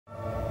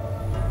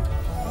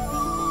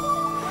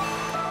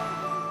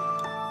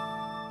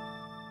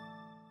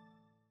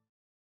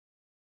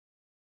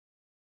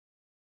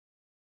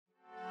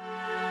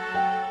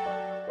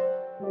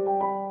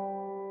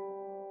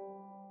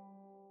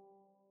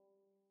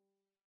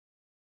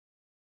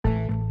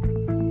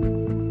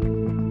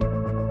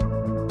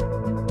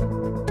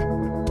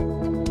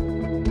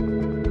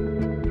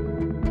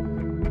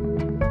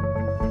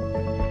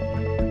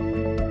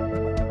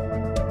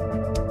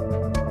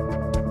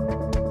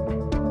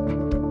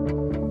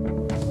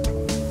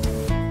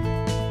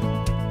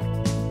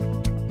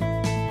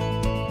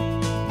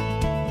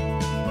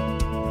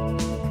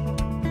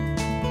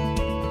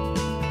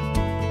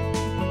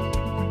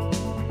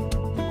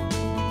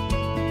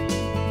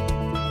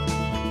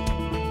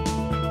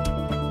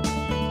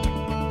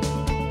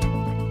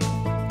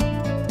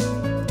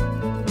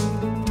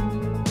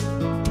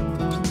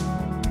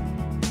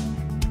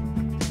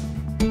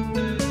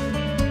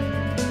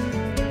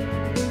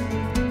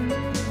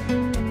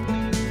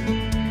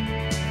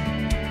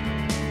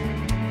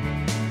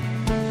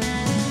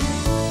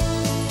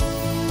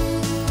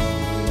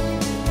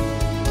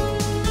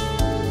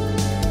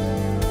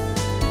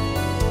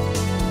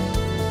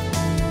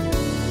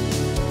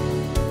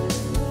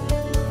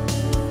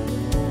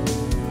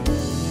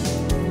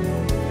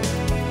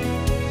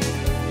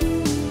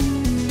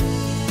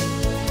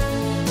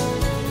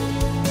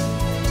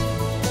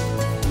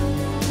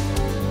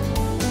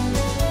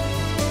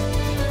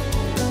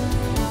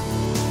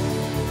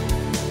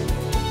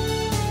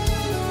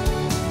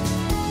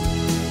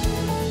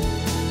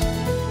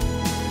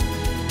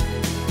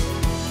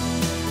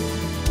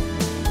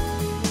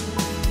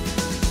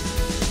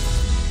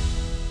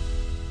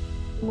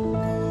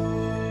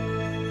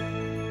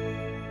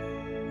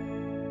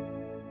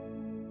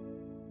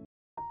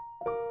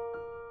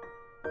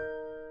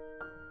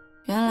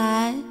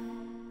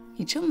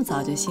你这么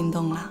早就心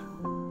动了？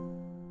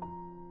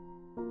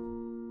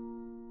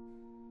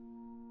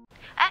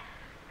哎，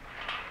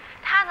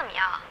他怎么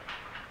样？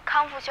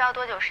康复需要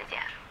多久时间？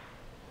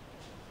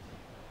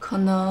可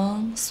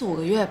能4、5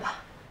个月吧。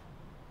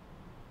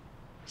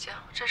行，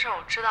这事儿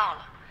我知道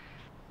了。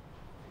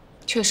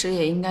确实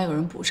也应该有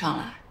人补上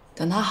来。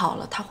等他好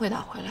了，他会打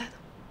回来的。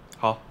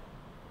好。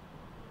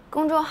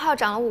公众号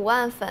涨了5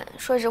万粉，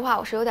说实话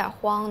我是有点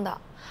慌的，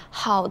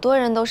好多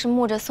人都是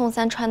慕着宋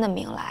三川的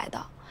名来的。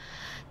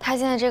他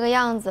现在这个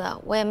样子，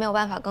我也没有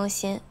办法更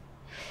新。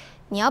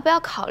你要不要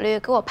考虑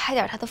给我拍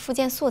点他的附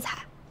件素材？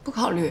不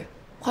考虑，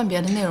换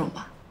别的内容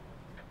吧。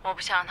我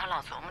不想让他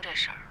老琢磨这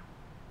事儿。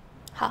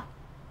好，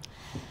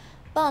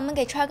帮我们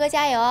给川哥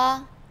加油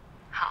哦。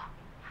好，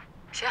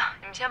行，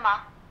你们先忙。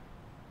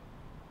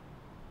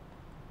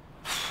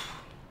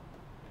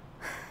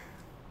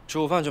吃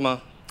午饭去吗？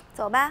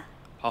走吧。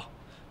好，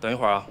等一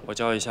会儿啊，我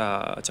教一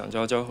下蒋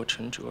娇娇和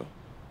陈哲。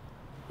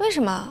为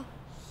什么？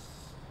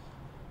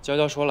娇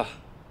娇说了，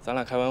咱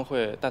俩开完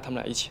会带他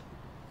们俩一起。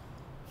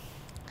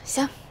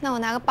行，那我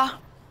拿个包。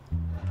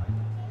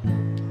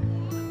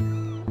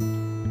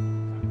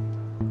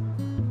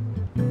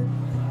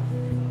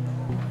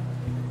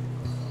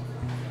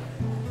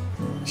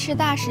吃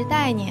大时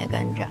代你也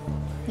跟着，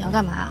你要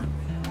干嘛？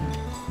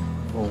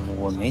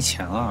我没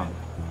钱啊。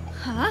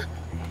啊？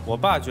我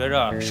爸觉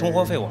着生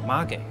活费我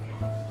妈给，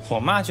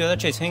我妈觉得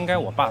这钱应该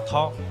我爸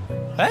掏。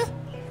哎，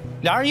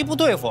俩人一不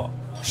对付，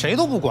谁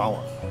都不管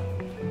我。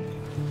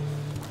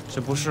这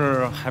不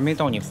是还没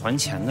到你还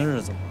钱的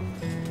日子吗？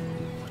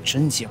我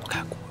真揭不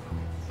开锅。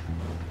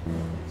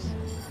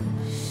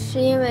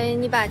是因为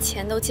你把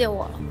钱都借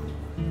我了吗？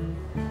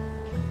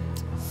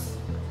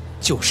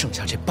就剩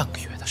下这半个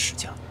月的时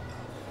间了，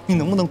你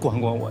能不能管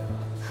管我呀？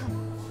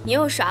你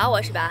又耍我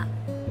是吧？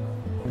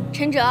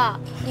陈哲，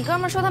你哥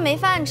们说他没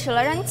饭吃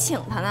了，让你请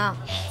他呢。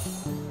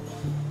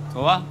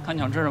走吧，看你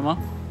想吃什么。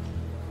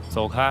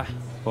走开，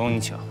不用你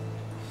请。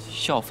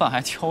要饭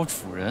还挑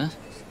主人，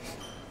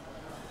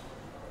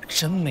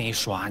真没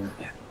耍你。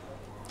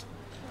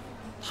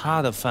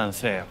他的饭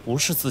费不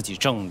是自己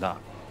挣的，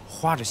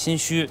花着心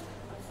虚。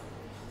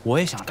我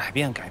也想改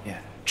变改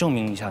变，证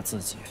明一下自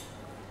己，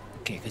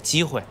给个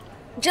机会。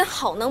你真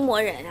好能磨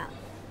人呀！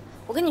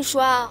我跟你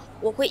说啊，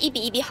我会一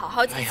笔一笔好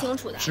好记清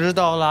楚的。知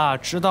道啦，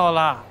知道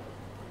啦。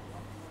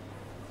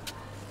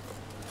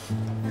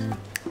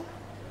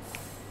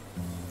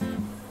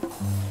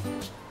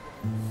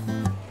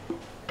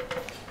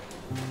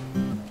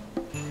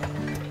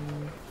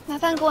麻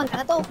烦给我拿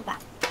个豆腐吧。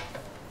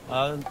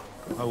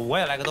我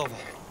也来个豆腐。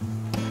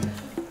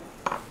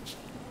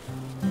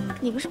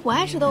你不是不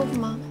爱吃豆腐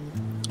吗？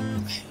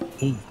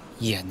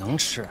也能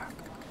吃，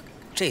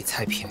这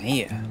菜便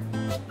宜，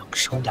能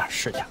省点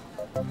是点。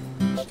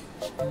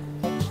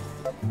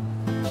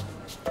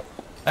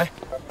哎，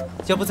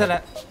要不再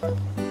来？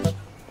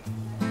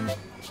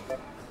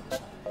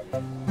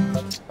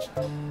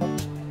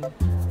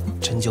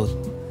真就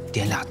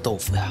点俩豆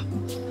腐呀？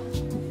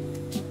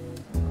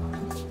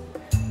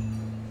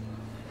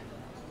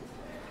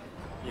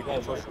你跟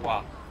我说实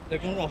话，那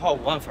公众号5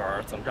万粉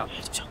怎么涨？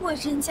货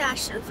真价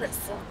实的粉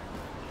丝。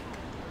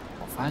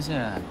我发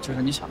现这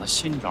是你想的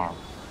新招，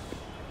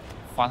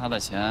花他的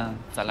钱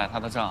再赖他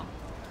的账。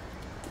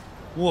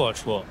龌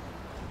龊，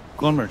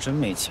哥们儿真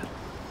没钱。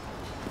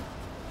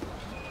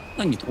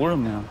那你图什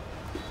么呀？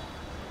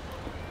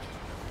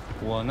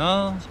我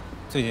呢，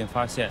最近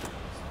发现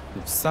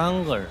有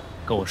3个人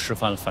给我示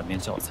范了反面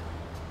教材：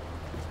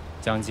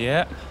蒋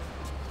杰、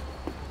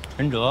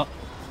陈哲、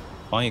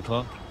黄一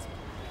科。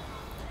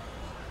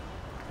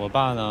我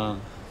爸呢，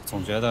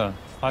总觉得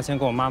花钱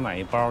给我妈买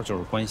一包就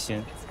是关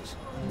心，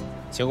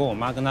结果我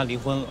妈跟他离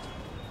婚了。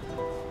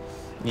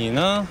你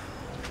呢，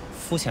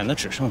肤浅的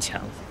只剩钱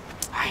了。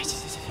哎，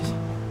行，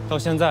到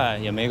现在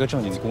也没个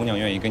正经姑娘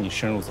愿意跟你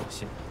深入走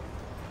心。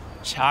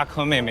这阿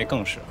珂妹妹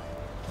更是，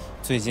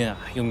最近啊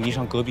又迷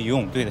上隔壁游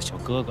泳队的小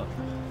哥哥，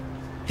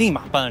立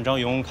马办了张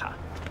游泳卡，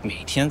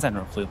每天在那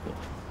儿挥霍。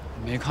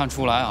没看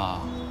出来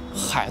啊，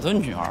海的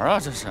女儿啊，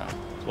这是。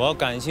我要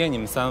感谢你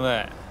们3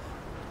位，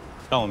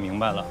让我明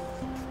白了，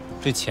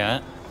这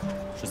钱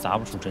是砸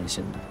不出真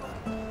心的。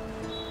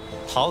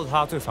桃子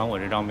她最烦我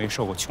这张没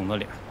受过穷的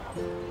脸，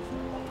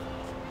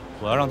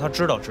我要让她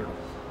知道，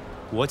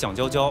我蒋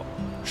娇娇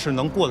是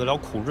能过得了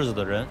苦日子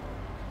的人。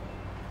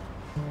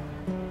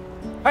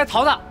哎，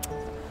桃子，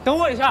等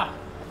我一下，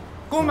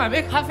给我买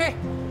杯咖啡。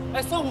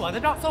哎，算我的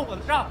账。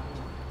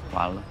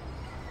完了，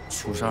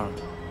出事儿了。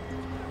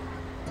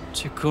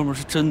这哥们儿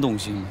是真动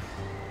心了。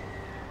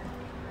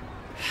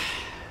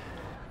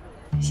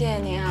谢谢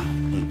您啊。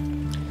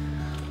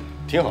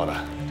挺好的，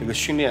这个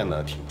训练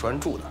呢挺专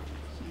注的。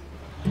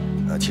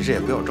其实也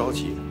不要着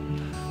急，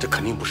这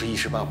肯定不是一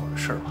时半会儿的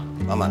事儿嘛，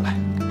慢慢来。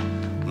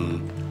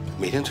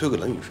每天推个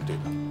冷饮是对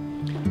的，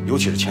尤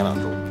其是前2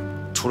周，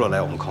除了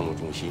来我们康复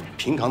中心，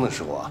平常的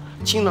时候啊，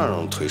尽量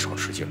让腿少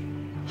使劲儿。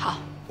好，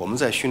我们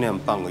在训练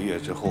半个月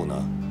之后呢，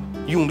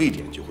用力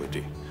点就会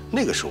对，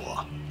那个时候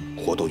啊，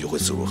活动就会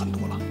自如很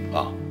多了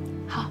啊。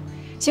好，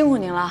辛苦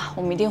您了，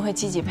我们一定会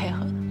积极配合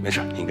的。没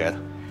事，应该的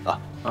啊。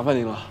麻烦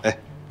您了。哎，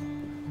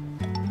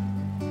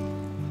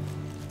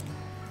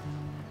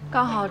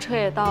刚好车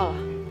也到了，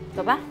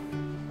走吧。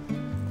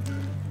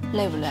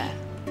累不累？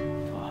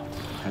啊，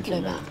还挺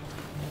累吧？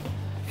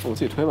那我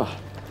自己推吧。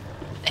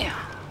哎呀，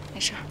没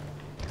事。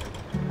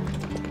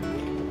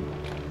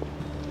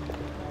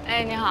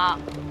哎，你好。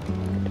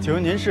请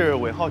问您是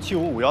尾号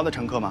7551的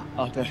乘客吗？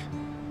啊，对。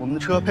我们的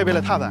车配备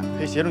了踏板，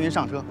可以协助您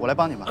上车，我来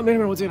帮你吧。啊，没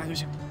事，我自己来就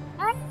行。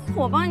哎，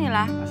我帮你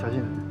来。小心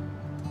点。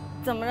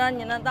怎么着？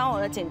你能当我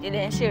的紧急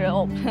联系人，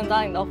我不能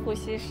当你的呼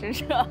吸使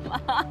者吗？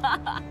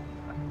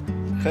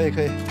可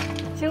以。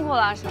辛苦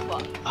了，师傅。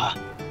啊，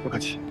不客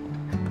气。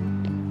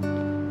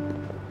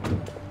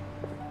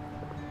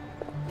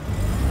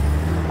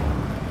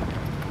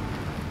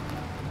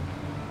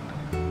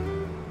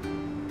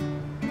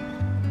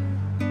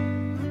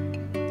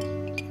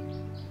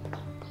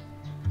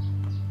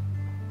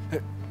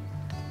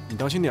你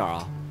当心点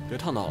啊，别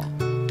烫到了。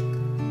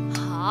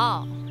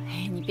好，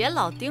哎，你别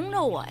老盯着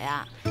我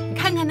呀。你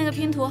看看那个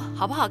拼图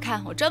好不好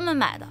看？我专门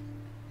买的。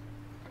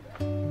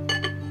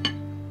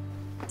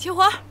齐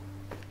活，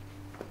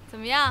怎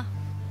么样？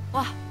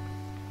哇，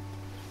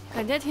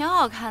感觉挺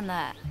好看的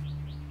哎。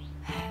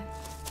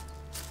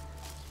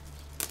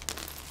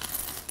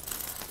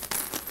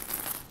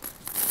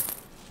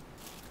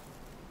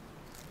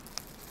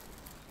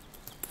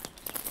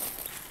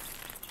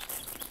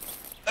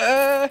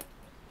哎，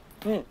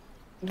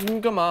你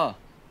干嘛？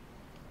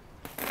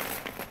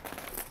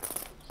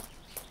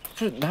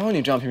不是，哪有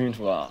你这样拼拼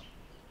图的？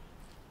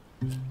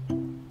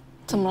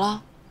怎么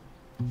了？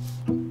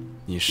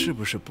你是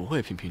不是不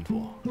会拼拼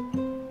图？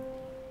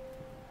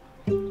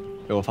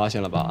被我发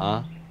现了吧？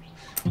啊，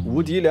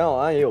无敌梁友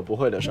安也有不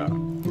会的事儿。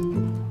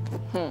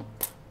哼，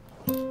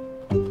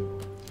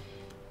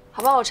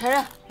好吧，我承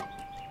认，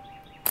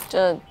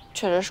这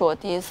确实是我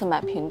第一次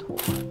买拼图。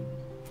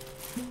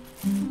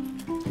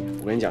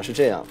我跟你讲是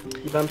这样，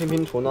一般拼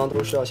拼图呢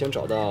都是要先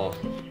找到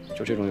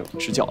就这种有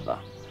直角的，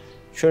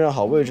确认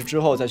好位置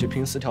之后再去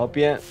拼4条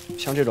边。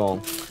像这种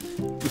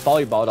一包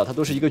一包的，它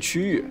都是一个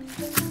区域，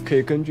可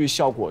以根据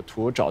效果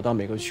图找到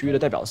每个区域的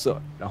代表色，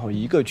然后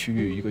一个区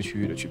域一个区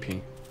域的去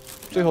拼，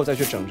最后再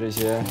去整这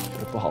些就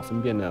是不好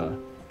分辨的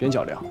边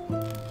角料。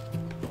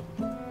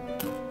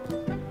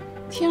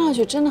听上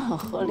去真的很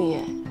合理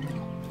哎，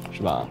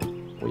是吧？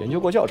我研究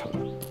过教程的。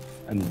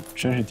你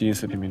真是第一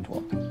次拼拼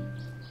图？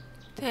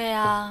对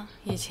呀，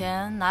以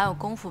前哪有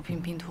功夫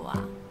拼拼图啊？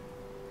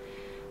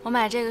我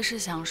买这个是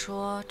想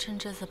说，趁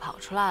这次跑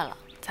出来了，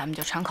咱们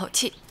就喘口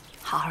气，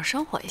好好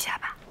生活一下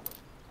吧。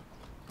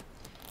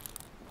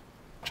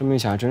这么一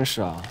想还真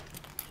是啊。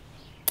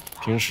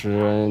平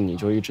时你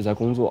就一直在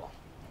工作，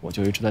我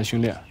就一直在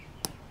训练，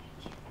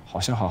好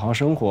像好好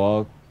生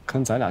活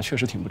跟咱俩确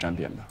实挺不沾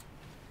边的。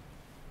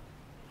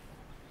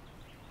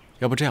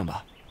要不这样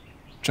吧，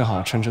正好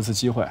趁这次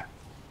机会，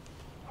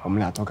我们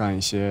俩多干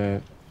一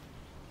些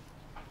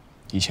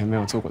以前没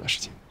有做过的事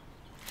情。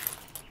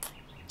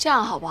这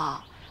样好不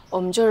好？我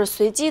们就是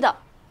随机的，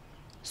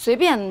随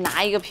便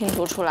拿一个拼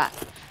图出来，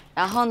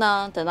然后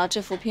呢，等到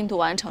这幅拼图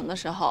完成的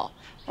时候，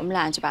我们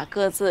俩就把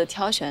各自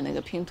挑选那个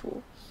拼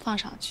图放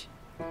上去。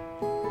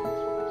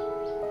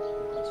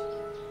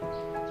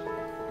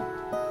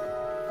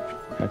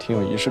还挺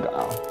有仪式感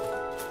啊。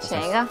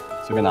选一个，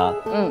随便拿。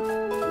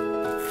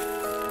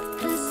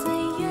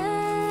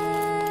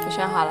我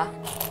选好了。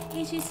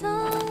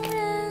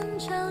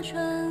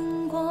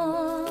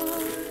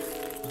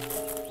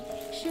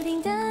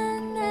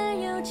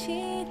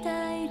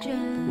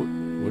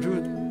我这个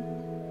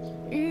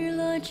日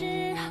落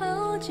之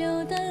后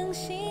就等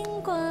星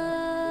光，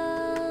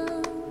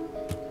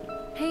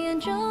黑暗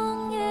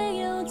中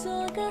也有做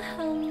个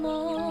好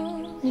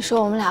梦。你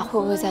说我们俩会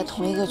不会在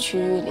同一个区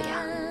域里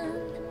啊？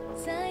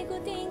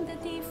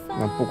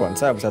那不管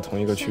在不在同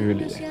一个区域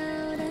里，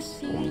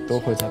我们都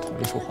会在同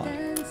一幅画里。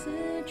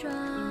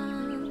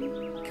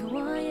可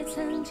我也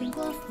曾见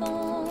过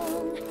风，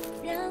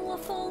让我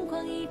疯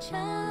狂一场，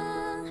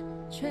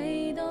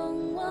吹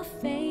动我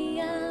飞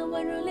呀，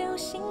宛如流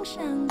星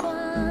闪光。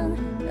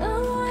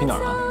拼哪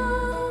儿啊？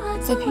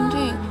在拼这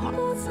一块儿，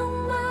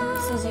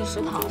四季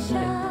食堂这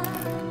里。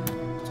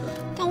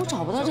但我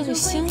找不到这个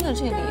星的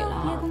这里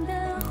了。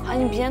啊，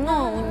你别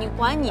弄，你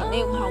管你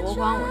那块儿，我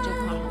管我这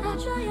块儿，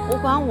好吗？我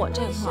管我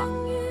这块儿。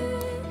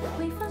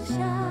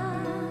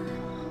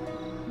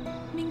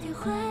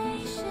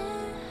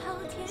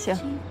行。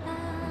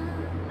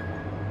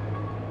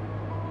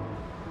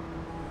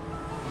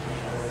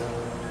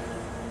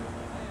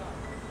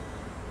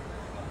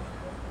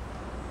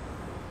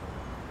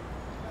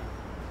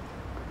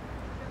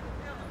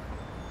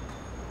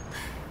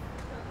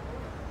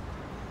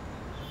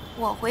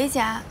我回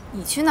家，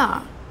你去哪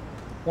儿？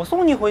我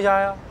送你回家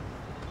呀。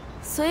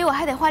所以我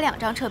还得花2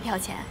张车票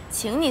钱，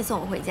请你送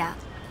我回家。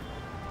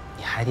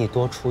你还得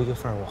多出一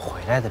份我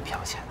回来的票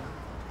钱呢。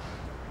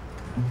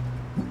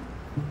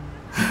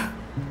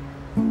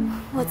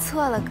我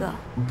错了，哥，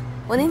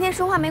我那天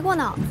说话没过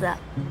脑子。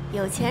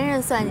有钱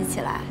人算计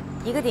起来，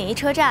一个顶一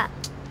车站。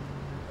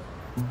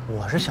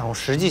我是想用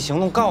实际行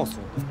动告诉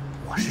你，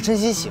我是真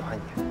心喜欢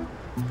你。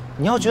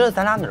你要觉得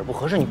咱俩哪儿不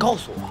合适，你告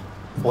诉我，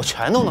我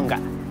全都能改，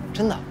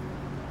真的。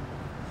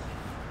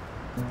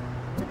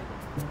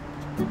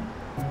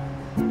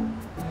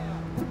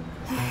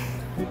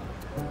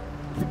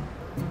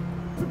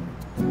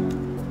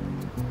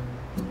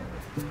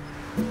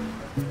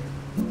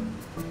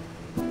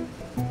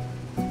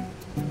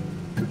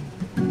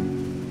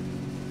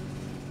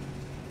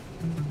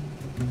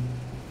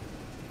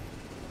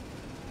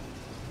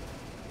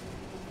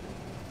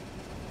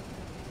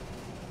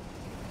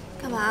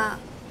干嘛？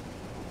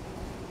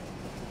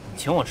你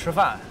请我吃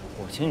饭，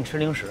我请你吃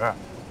零食。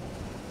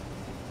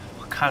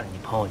我看了你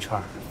朋友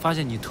圈，发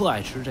现你特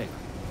爱吃这个，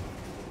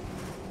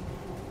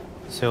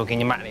所以我给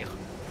你买了一盒。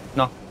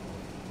喏，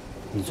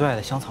你最爱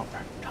的香草味，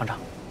尝尝。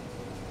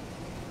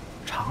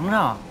尝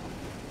尝。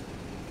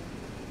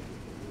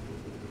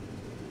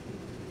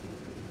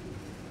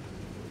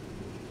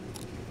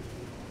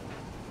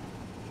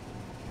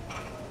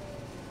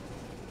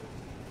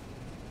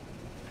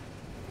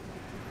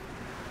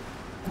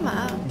干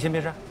嘛？你先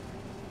别吃，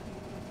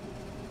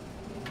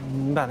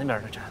你把那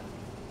边的摘了。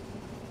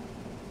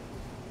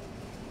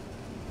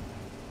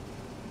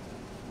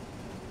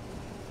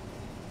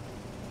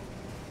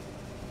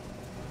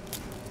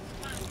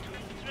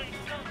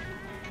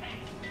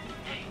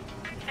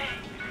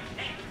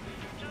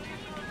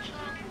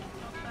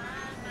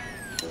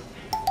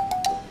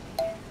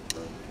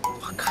我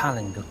看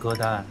了你的歌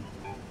单，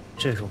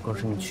这首歌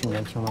是你去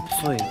年听的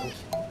最多。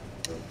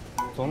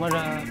琢磨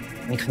着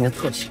你肯定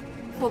特喜欢。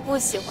我不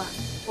喜欢，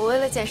我为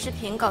了剪视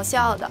频搞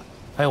笑的。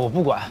哎，我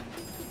不管，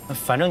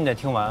反正你得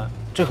听完。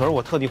这可是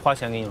我特地花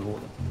钱给你录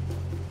的。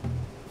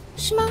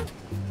是吗？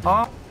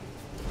啊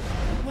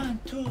 ！1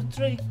 2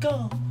 3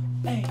 go！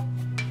 哎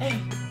哎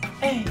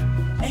哎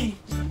哎！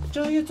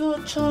这一座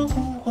城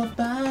五花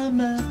八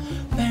门，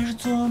白日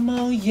做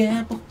梦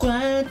也不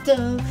关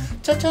灯，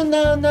吵吵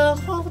闹闹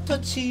烘托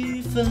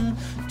气氛，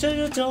这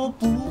日就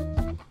不。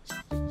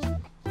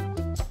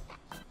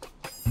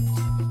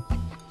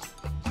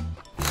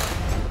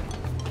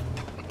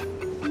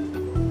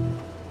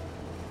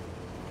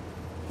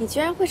你居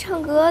然会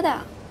唱歌的，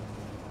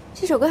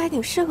这首歌还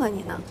挺适合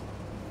你呢。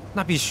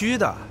那必须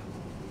的，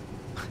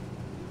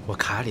我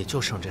卡里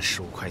就剩这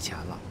15块钱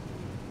了，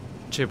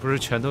这不是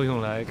全都用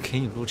来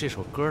给你录这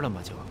首歌了吗？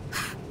就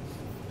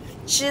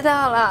知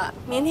道了，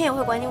明天也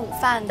会管你午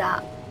饭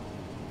的。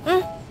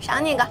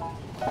赏你一个。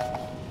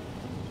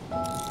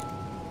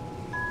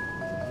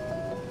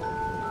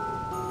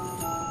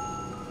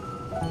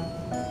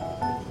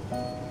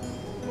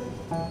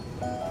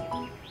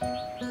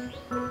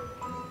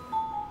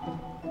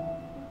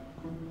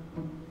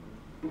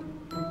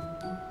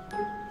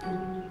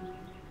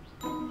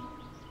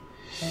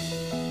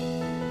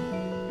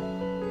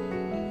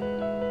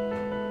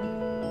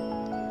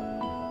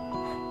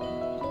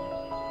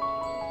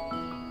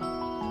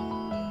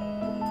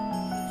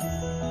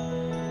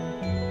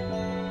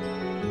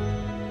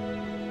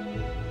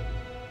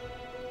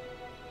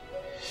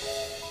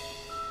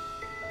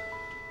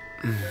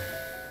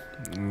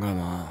你干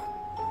嘛？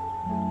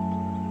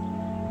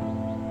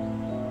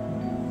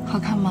好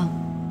看吗？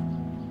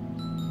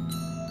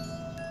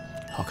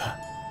好看。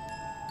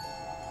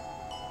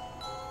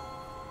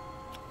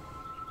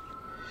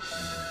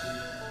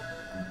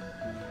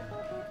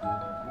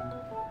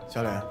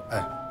教练，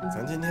哎，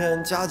咱今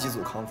天加几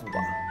组康复吧。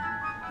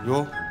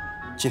哟，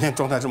今天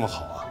状态这么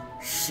好啊？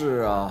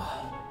是啊，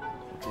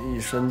这一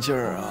身劲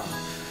儿啊，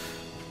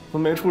都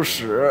没处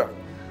使。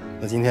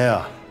那今天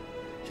啊，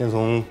先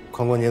从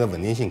髋关节的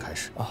稳定性开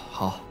始啊。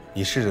好，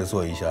你试着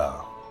做一下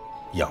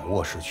仰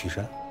卧式屈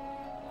伸。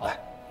来，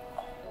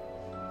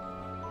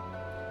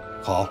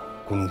好，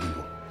观众听住，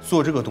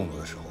做这个动作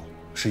的时候，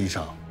实际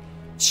上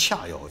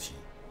髂腰肌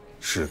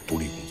是独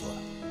立工作的。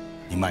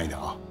你慢一点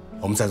啊，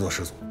我们再做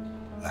10组。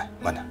来，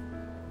慢点。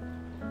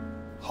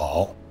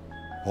好，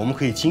我们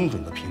可以精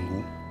准的评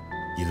估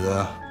你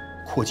的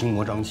廓筋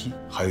膜张肌，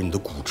还有你的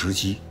股直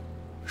肌，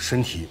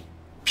身体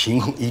平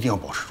衡一定要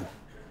保持住。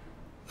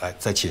来，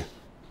再起，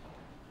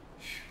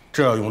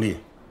这要用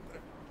力。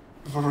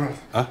不是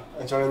啊，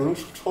教练您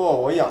戳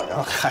我，我痒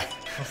痒。嗨，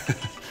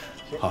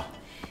好，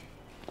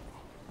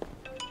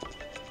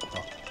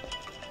好。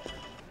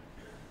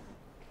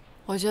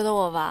我觉得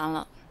我完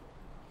了。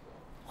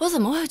我怎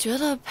么会觉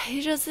得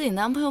陪着自己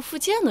男朋友复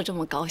健都这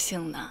么高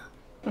兴呢？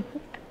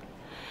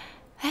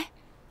哎，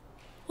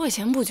我以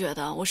前不觉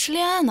得我是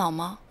恋爱脑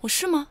吗？我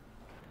是吗？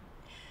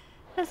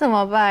那怎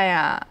么办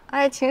呀？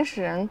爱情使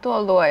人堕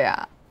落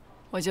呀。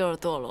我就是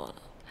堕落了。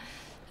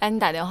哎，你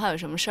打电话有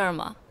什么事儿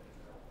吗？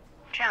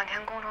这2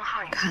天公众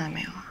号你看了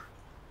没有啊？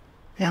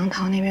梁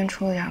桃那边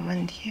出了点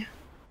问题。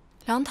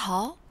梁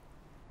桃？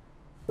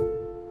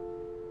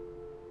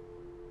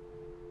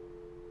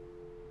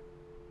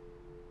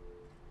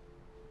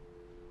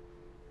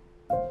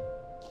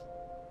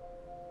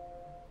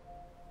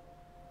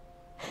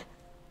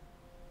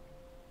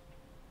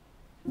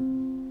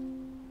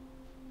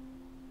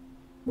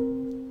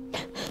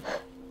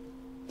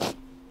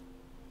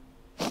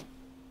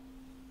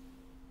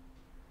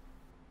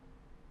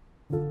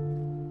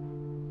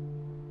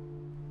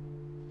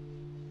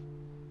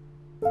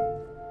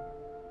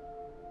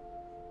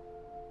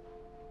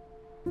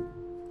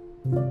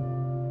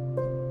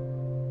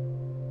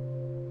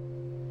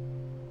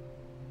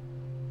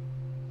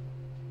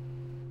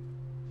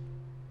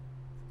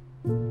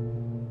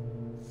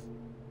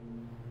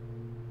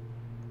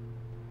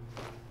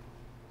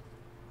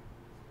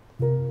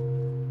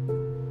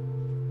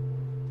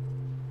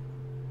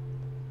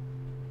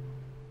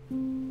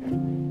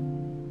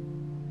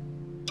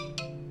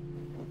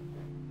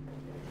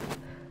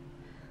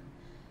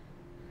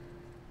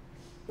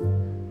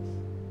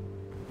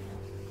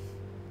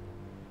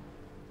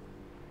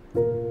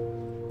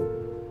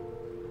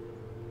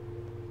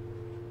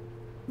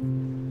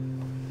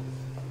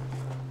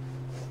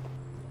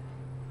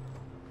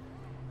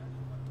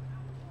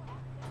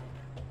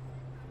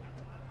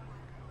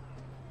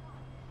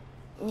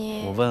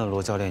我问了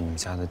罗教练你们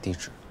家的地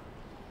址。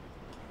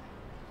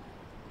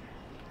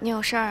你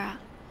有事儿啊？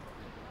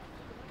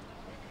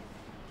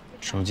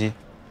手机。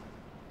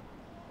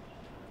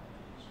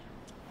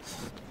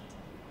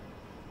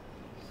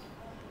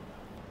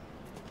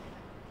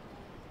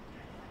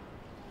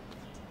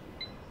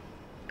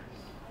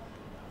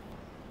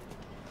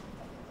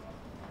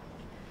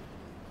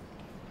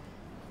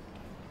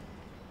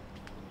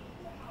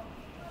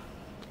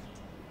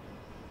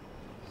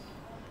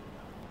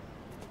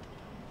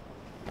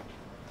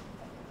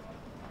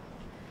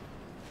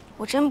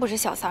我真不是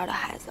小三儿的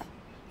孩子，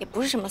也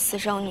不是什么私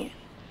生女。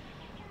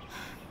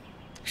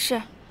是，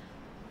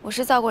我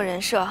是造过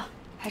人设，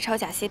还炒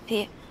假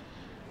CP，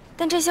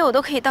 但这些我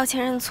都可以道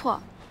歉认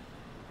错。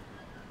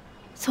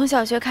从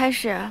小学开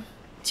始，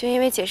就因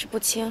为解释不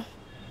清，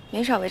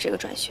没少为这个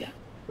转学。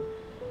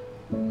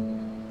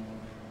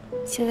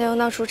现在又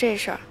闹出这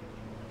事儿，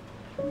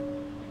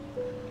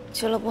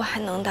俱乐部还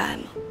能待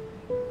吗？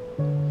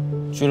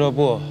俱乐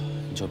部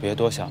你就别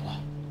多想了。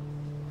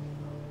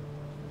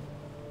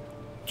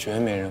绝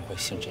没人会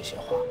信这些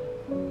话。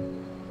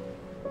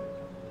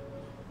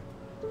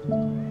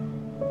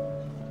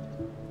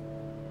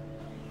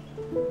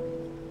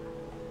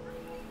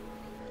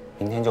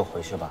明天就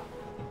回去吧，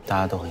大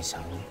家都很想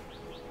你。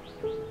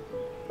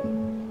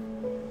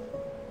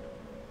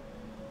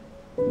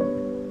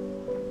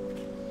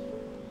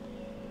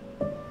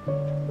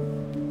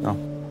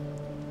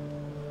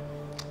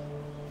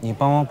你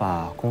帮我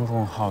把公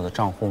众号的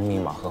账户密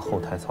码和后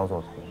台操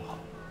作统一好。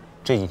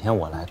这几天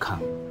我来看，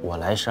我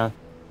来删。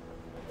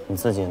你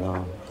自己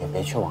呢，也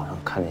别去网上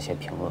看那些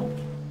评论。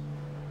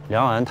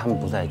梁安他们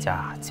不在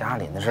家，家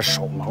里那是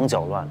手忙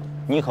脚乱的，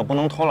你可不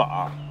能偷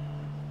懒。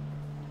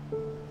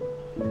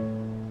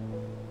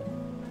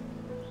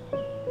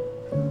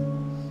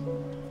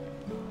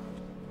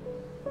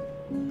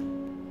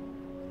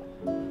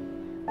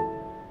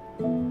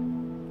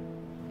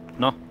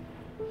喏，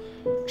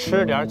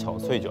吃点巧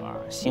脆卷，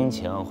心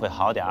情会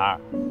好点儿。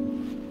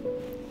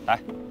来。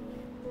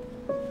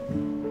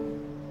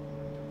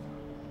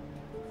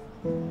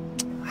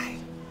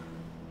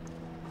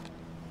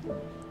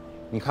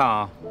你看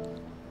啊，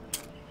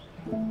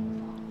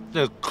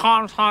这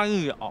咔嚓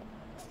一咬，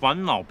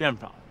烦恼变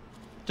少，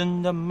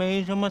真的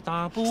没什么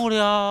大不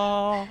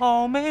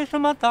了，没什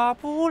么大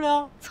不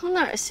了。从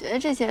哪儿学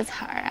这些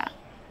词儿啊？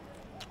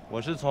我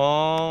是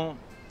从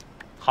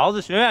桃子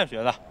学院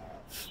学的。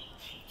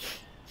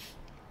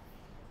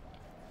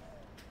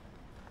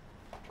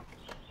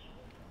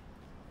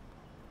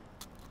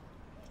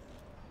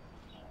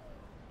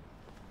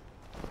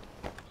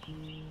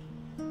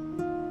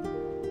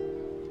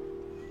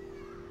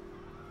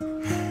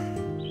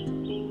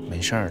没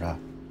事的，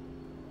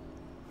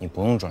你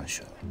不用转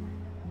学了，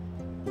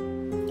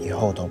以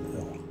后都不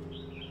用了。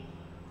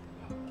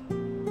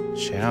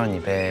谁让你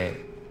被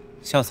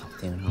校草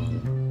盯上了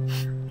呢？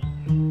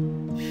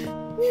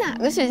你哪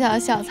个学校的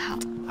校草？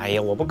哎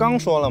呀，我不刚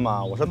说了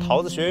吗？我是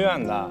桃子学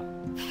院的。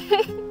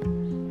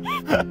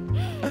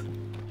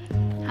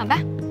好吧，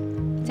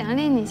奖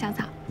励你，校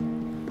草。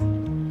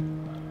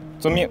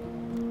遵命。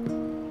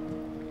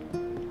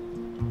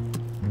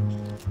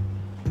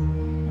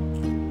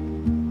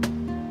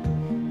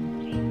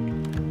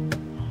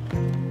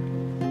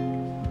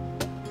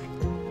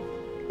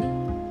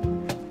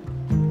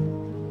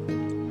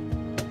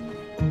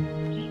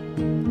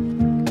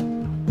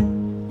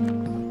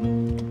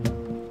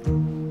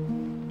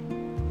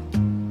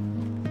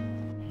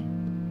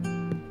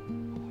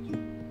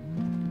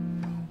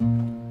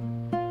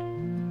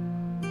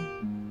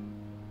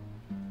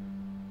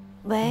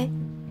喂，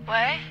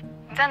喂，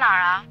你在哪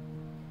儿啊？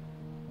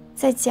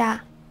在家。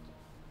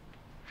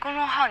公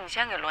众号你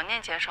先给罗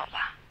念接手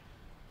吧。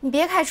你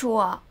别开除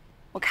我。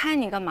我开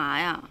你干嘛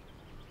呀？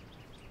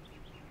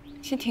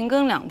先停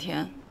更2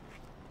天，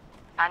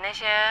把那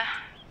些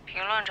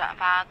评论转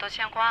发都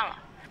先关了，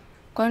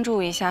关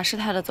注一下事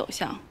态的走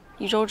向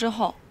，1周之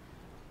后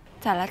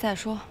再来再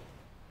说。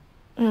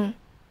嗯。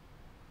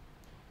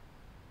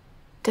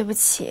对不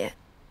起，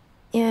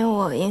因为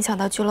我影响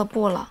到俱乐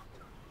部了。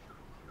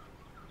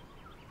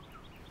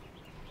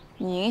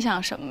你影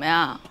响什么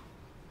呀？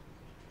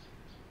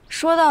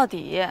说到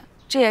底，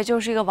这也就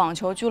是一个网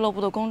球俱乐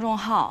部的公众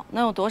号，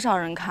能有多少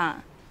人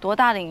看？多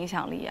大的影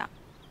响力呀？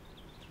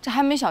这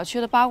还没小区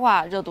的八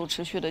卦热度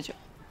持续的久。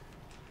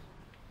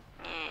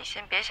你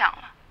先别想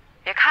了，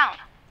别看了，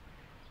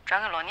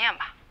转给罗念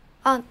吧。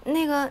哦，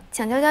那个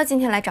蒋娇娇今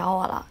天来找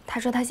我了，她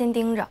说她先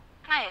盯着。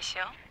那也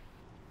行。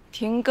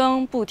停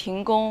更不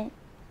停工，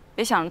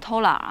别想着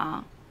偷懒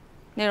啊，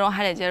内容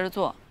还得接着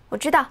做。我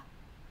知道，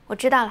我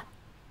知道了。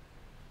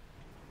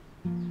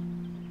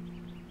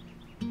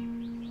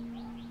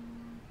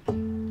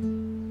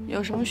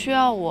有什么需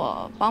要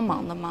我帮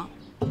忙的吗？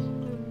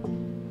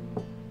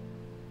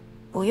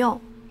不用。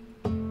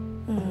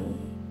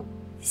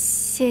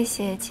谢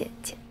谢姐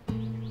姐。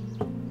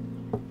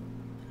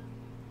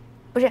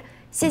不是，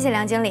谢谢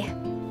梁经理。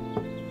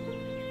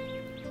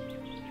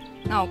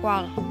那我挂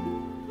了。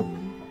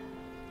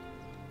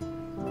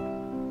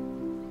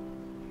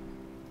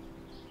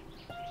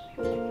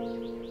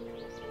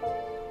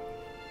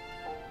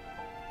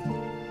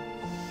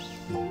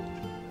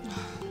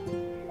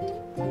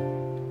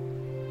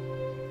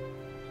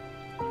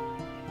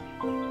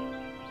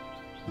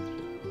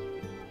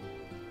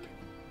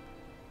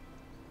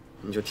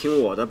你就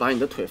听我的，把你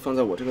的腿放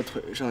在我这个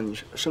腿上，你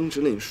伸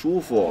直了，你舒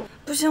服。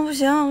不行不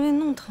行，我给你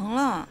弄疼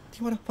了。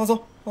听我的，放松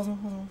放松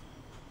放松。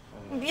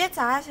你别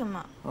砸行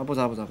吗？啊，不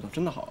砸不砸不砸，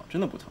真的好，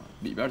真的不疼，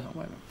里边疼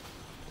外边。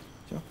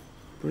行，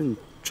不是你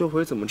这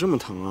回怎么这么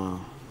疼啊？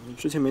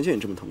之前没见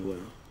你这么疼过呀。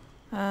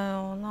哎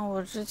呦，那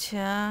我之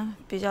前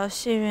比较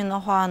幸运的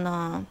话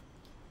呢，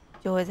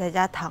就会在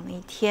家躺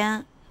1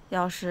天。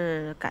要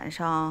是赶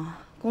上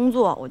工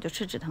作，我就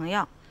吃止疼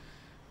药。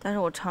但是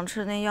我常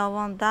吃那药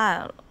忘带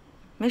了，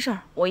没事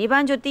儿，我一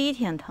般就第1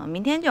天疼，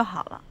明天就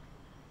好了。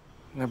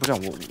那不这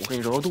样，我给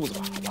你揉揉肚子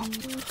吧，好吧？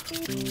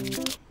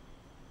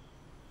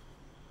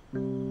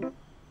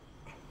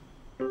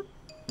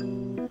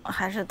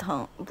还是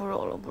疼，不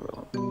揉了，不揉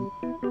了。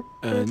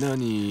那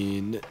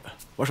你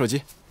玩手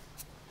机？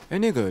哎，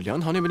那个梁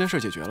桃那边的事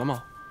解决了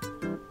吗？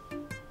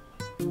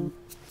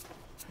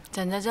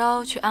蒋娇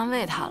娇去安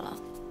慰他了，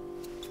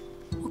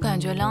我感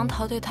觉梁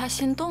桃对他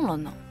心动了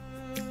呢。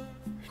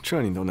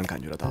这你都能感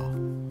觉得到？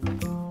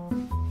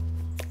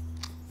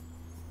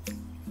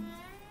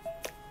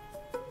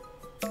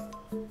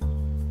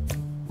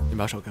你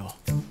把手给我。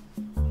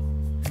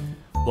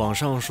网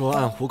上说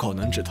按虎口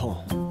能止痛，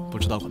不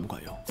知道管不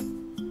管用？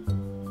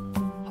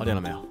好点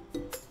了没有？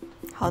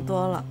好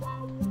多了。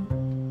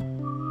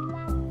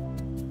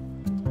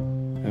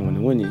哎，我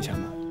能问你一下吗？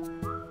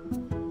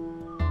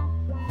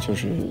就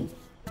是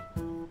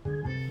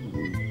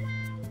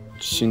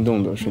心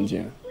动的瞬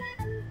间，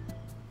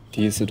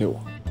第一次对我，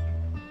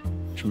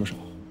什么时候？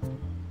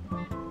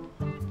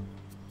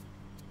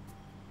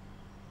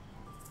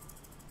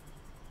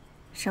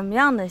什么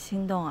样的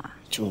心动啊？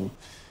就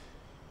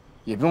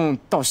也不用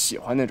到喜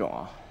欢那种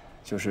啊，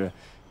就是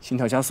心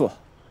跳加速，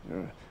就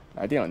是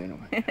来电了那种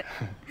感觉。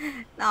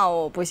那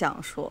我不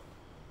想说。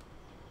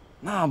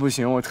那不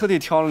行，我特地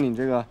挑了你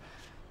这个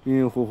晕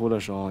晕乎乎的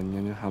时候，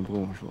你还不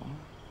跟我说？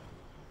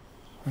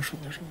我说。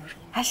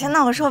哎，行，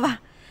那我说吧，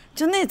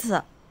就那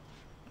次，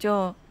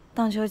就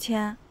荡秋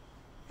千，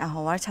然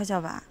后玩跷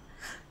跷板，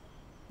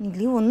你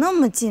离我那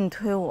么近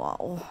推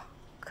我，哇，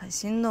可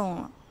心动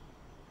了。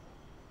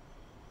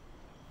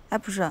哎，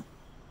不是，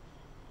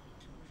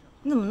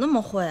你怎么那么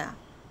会啊？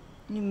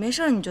你没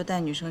事你就带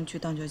女生去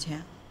荡秋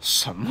千？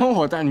什么？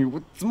我带女？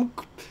我怎么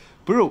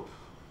不是我？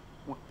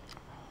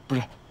不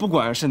是，不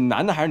管是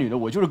男的还是女的，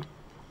我就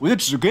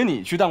只跟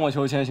你去荡过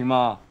秋千，行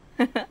吗？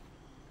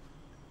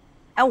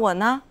哎，我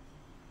呢？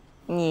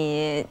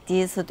你第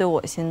一次对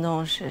我心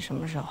动是什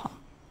么时候？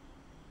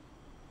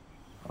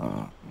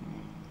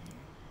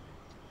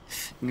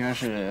应该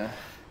是，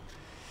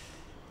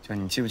就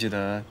你记不记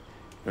得，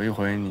有一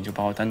回你就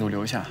把我单独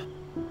留下，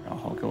然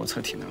后给我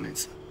测体能那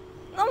次。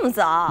那么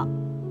早？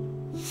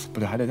不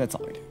对，还得再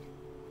早一点。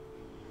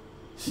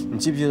你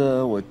记不记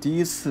得我第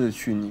一次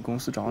去你公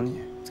司找你，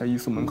在一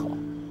宿门口，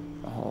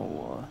然后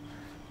我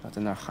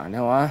在那儿喊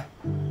廖安，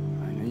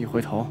你一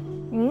回头，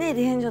你那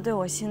天就对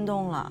我心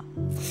动了。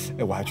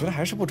哎，我还觉得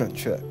还是不准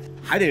确，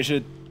还得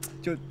是，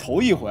就头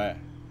一回，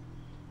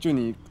就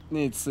你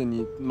那次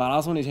你马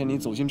拉松那天你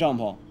走进帐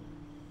篷，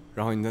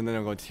然后你在那给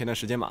我贴那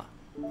时间码，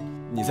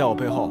你在我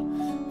背后，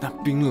那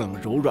冰冷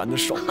柔软的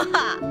手，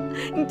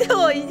你对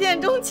我一见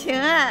钟情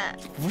哎。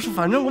不是，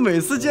反正我每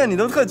次见你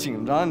都特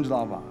紧张，你知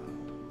道吧？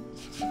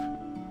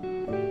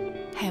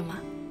还有吗？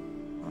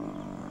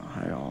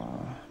还有，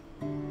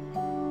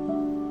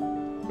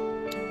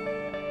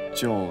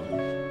就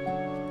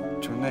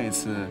那一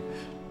次，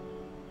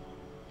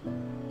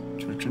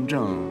就是真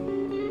正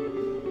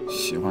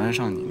喜欢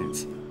上你那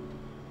次，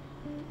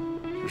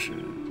就是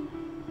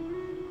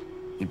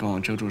你帮我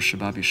遮住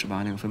18比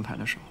18那个分牌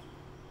的时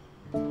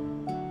候，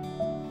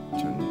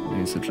就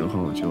那次之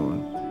后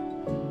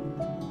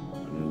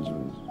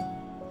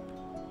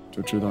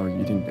就知道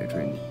一定得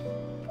追你。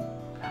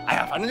哎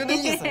呀，反正就那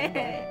意思。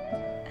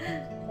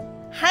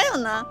还有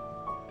呢？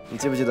你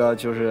记不记得，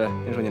就是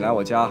那时候你来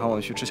我家喊我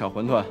去吃小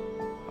馄饨，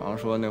然后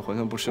说那个馄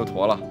饨不吃就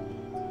坨了，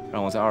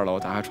让我在2楼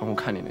打开窗户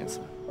看你那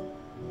次。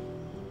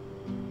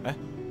哎，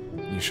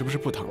你是不是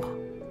不疼了？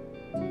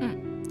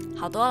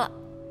好多了。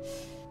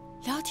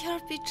聊天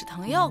比止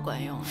疼药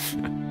管用啊。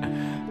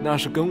那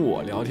是跟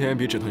我聊天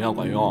比止疼药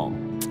管用。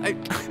哎。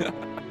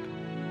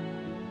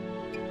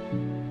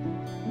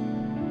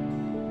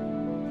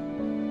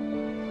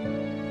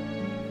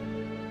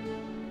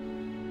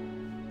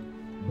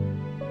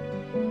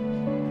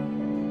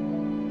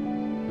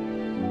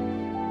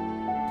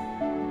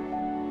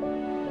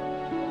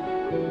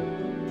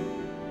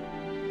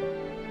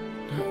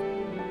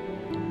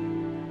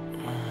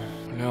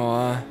廖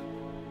安，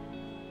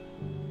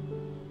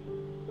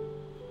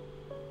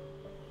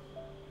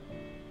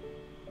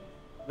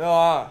廖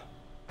安，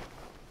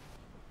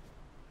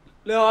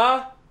廖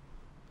安，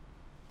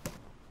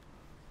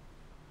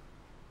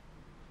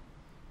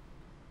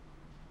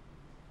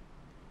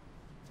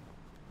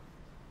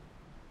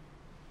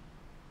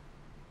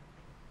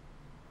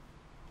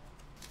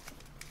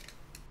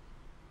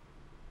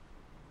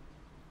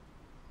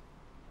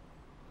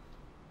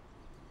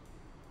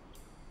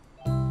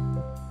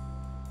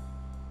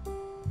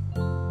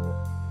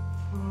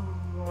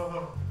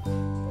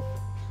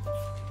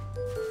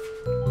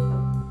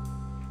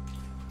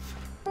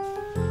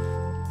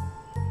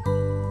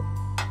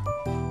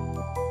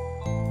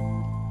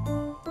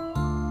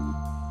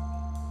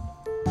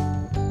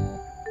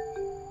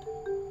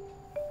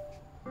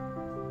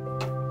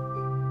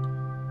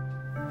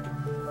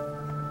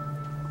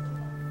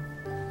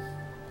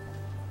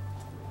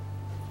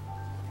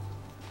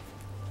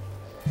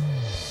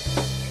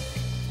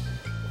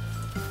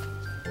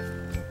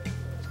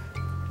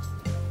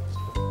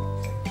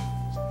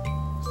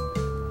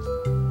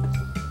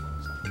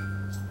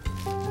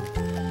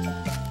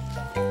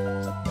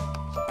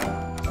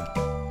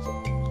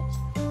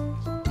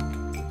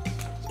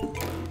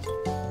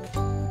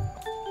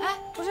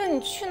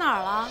去哪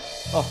儿了？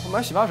哦，我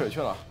买洗发水去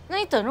了。那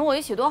你等着我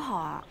一起多好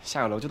啊！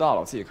下个楼就到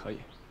了，我自己可以。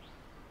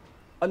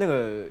啊，那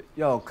个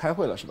要开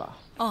会了是吧？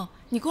哦，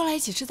你过来一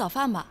起吃早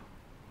饭吧。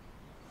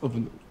哦不，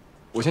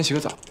我先洗个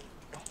澡。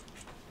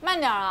慢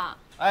点啊！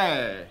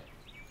哎。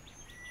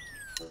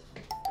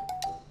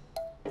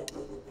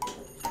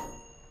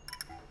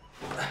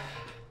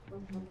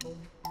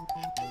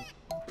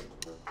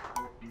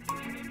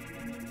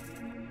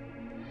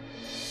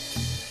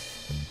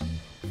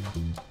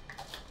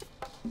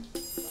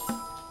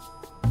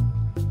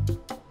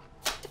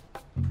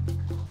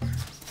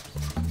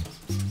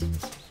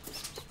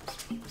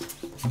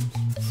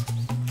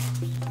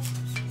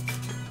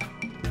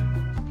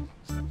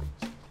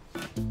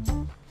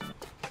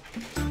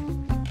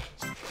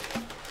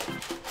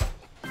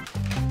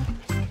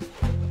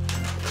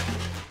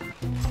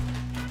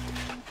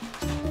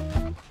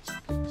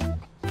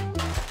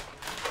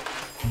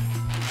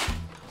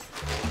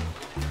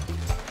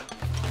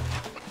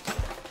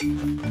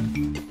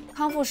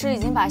康复师已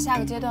经把下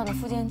个阶段的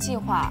复健计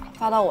划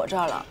发到我这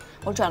儿了，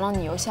我转到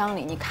你邮箱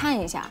里，你看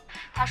一下。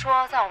他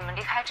说在我们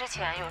离开之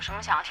前有什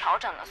么想要调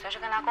整的，随时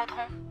跟他沟通。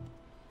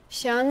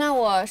行，那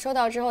我收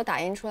到之后打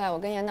印出来，我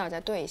跟严导再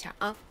对一下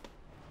啊。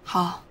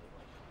好。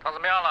汤怎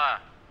么样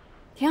了？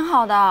挺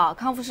好的，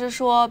康复师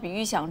说比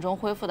预想中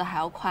恢复的还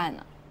要快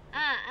呢。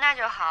那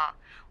就好。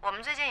我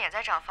们最近也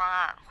在找方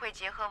案，会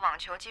结合网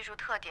球技术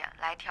特点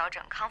来调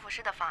整康复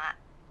师的方案。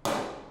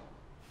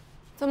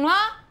怎么了？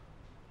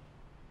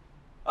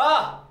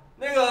啊，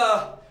那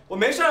个我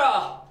没事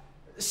啊，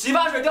洗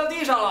发水掉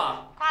地上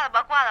了。挂了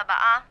吧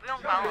啊，不用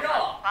管我们，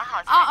管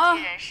好残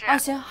疾人士。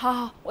行，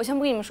好，我先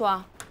不跟你们说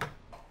啊。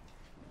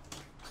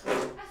哎，宋三川，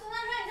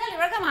你在里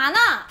边干嘛呢？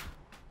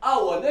啊，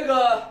我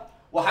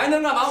还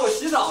能干嘛？我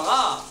洗澡呢。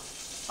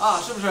啊，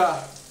是不是？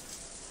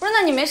不是，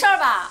那你没事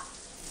吧？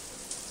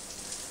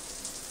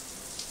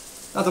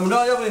那怎么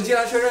着？要不你进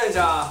来确认一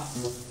下？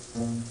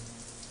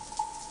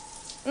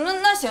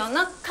那行，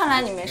那看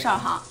来你没事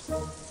哈。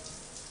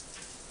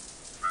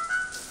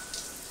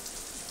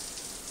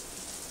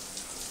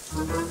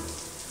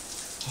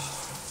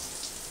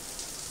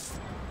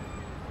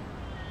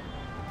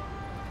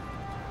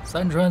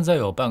三川再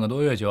有半个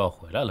多月就要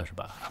回来了，是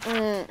吧？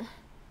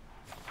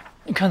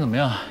你看怎么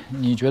样？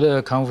你觉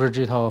得康复师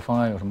这套方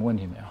案有什么问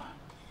题没有？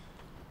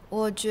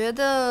我觉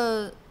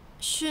得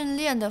训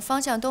练的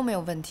方向都没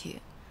有问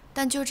题，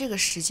但就这个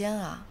时间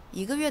啊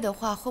，1个月的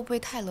话会不会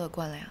太乐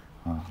观了呀？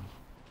我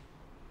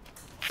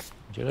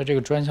觉得这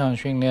个专项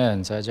训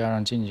练再加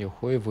上竞技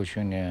恢复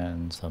训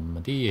练，怎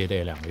么地也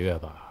得2个月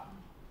吧。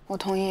我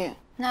同意，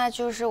那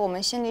就是我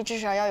们心里至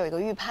少要有一个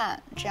预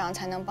判，这样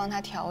才能帮他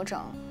调整。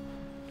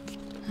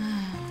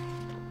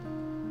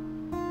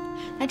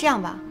那这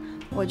样吧，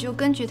我就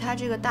根据他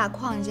这个大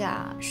框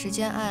架，时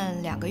间按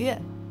2个月，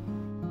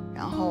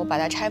然后把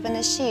它拆分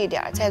的细一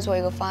点，再做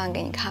一个方案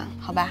给你看，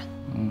好吧？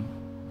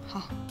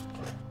好。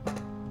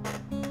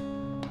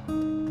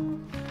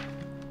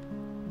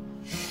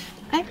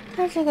哎，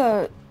那这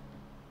个，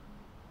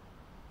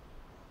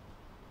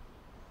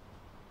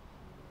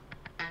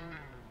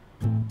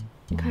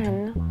你看什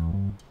么呢？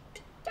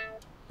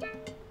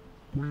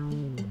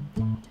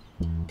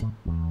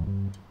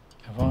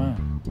看方案。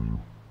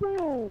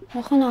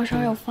我后脑勺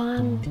有方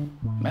案吗？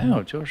没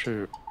有，就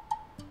是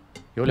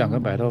有2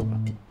根白头发。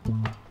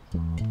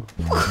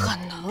不可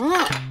能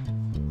啊！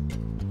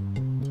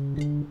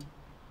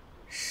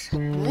什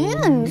么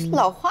呀？你是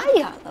老花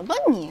眼了吧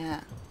你？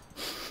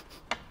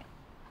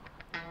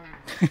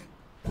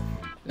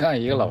让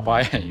一个老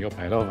花眼，一个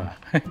白头发，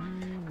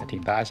还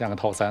挺搭，像个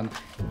套餐的。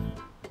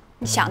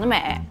你想得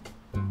美！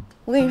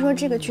我跟你说，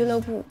这个俱乐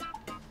部，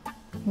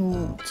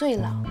你最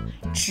老，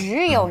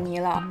只有你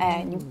老。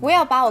哎，你不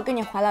要把我跟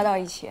你划拉到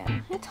一起。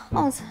那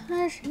套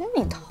餐谁跟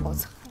你套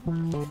餐？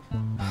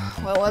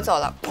我走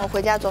了，我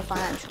回家做方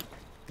案去。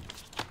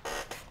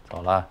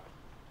走了。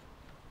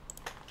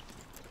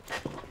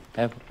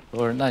哎，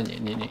不是，那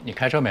你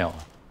开车没有啊？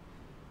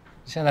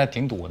现在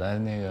挺堵的，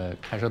那个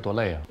开车多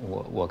累啊！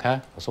我开，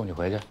我送你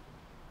回去。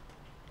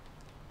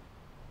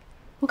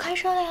我开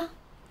车了呀。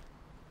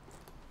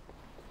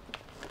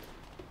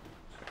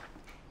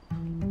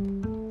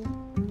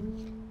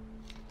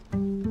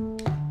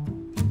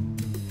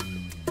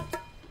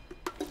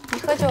你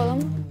喝酒了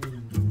吗？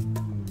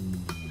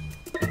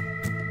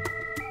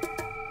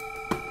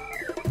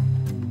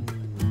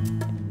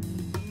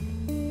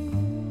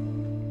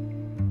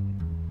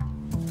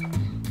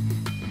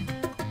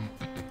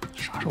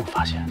啥时候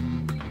发现？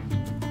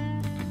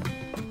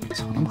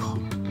藏那么好。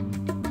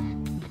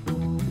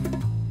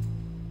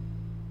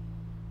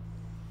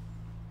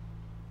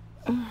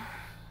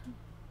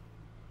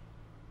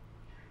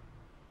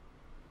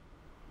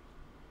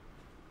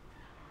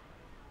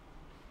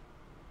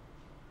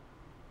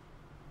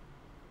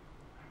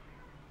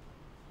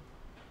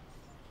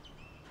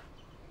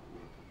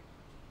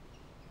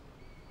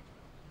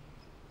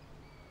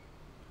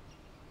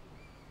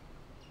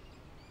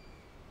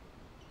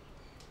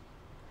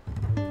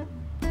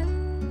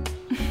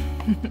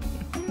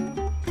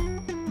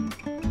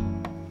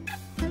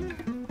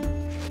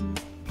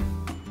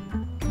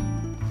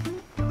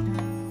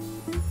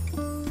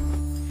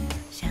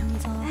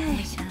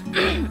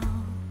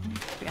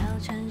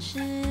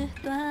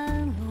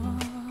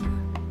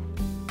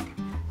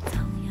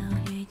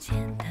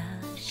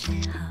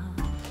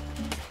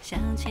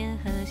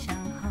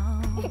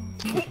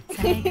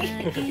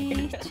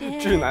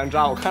巨难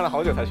扎，我看了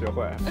好久才学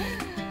会。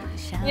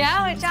你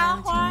还会扎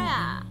花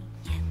呀？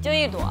就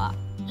一朵。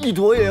一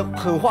朵也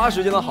很花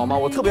时间的好吗？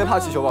我特别怕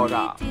气球爆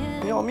炸，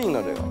要命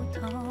的这个。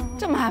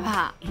这么害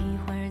怕？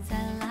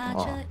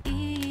哦。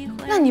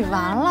那你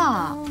完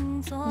了，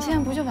你现在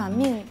不就把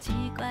命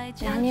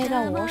拿捏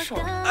在我手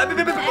上？哎，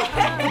别，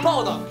不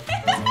抱的！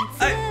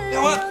哎，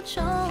两万，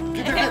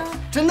别，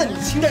真的，你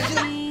侵占，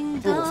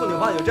不是我送你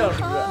花你就这样是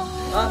不是？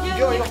啊，你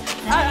给我一个！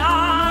哎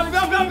啊！不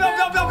要！不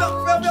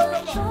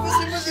行！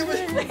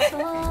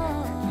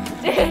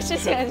这个事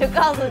情就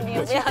告诉你，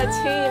不要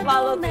轻易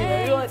暴露自己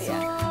的弱点，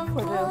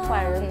会被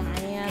坏人拿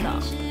捏的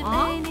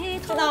啊，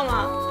知道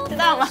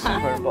吗？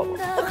坏人抱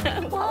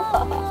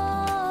抱。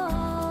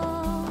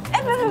哎，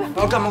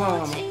别！干嘛？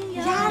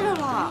压着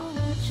了。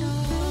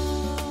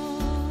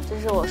这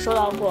是我收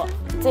到过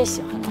最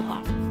喜欢的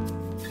花。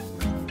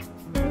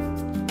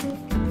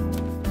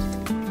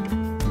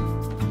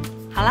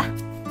好了，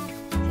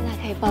现在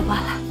可以抱抱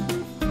了。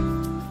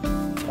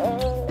我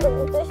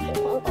最喜欢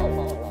抱抱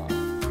了。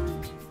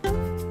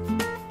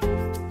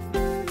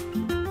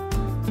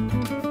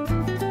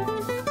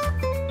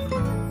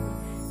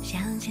向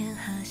前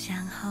和向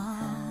后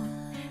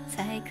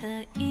才可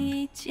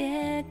以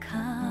解扣，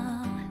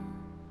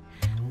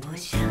不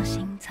小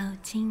心走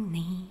进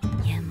你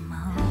眼眸，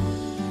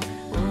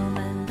我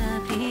们的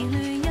频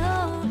率有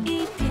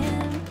一点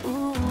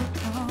不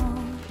同，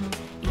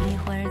一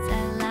会儿在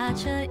拉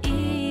扯，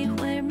一会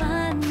儿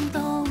慢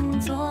动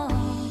作，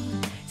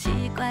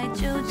奇怪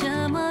就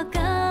这么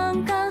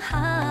刚刚好，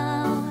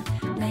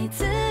每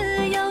次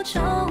有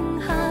重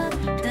合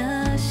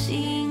的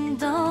心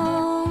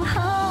动，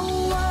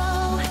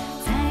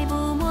在不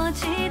默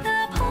契的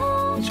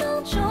碰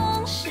撞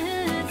中试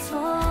错，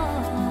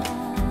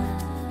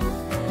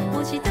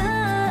默契的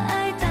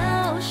爱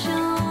到汹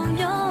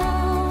涌，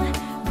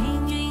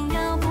命运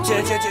要不姐，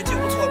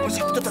我错了，不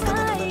行，等。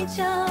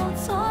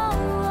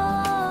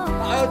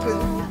哎呀，腿！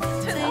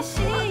最幸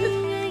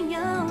运有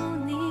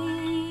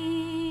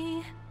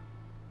你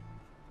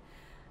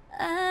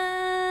爱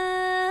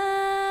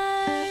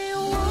我。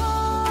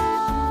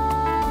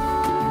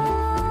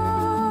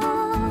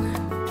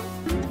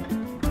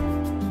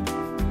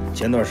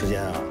前段时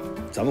间啊，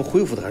咱们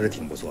恢复的还是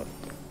挺不错的，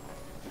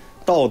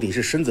到底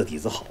是身子底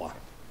子好啊。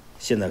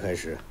现在开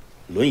始，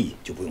轮椅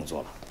就不用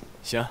坐了。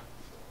行，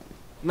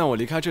那我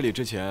离开这里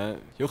之前，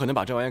有可能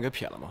把这玩意儿给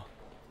撇了吗？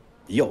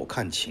要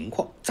看情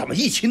况，咱们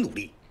一起努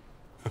力。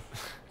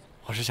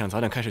我是想早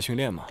点开始训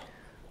练嘛。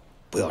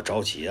不要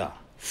着急啊，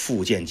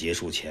复健结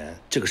束前，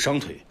这个伤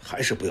腿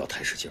还是不要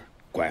太使劲儿，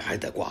拐还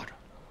得挂着。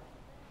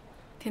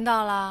听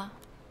到了，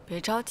别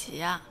着急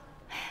呀。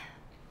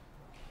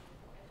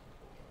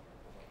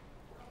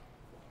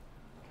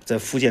在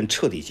复健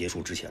彻底结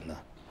束之前呢，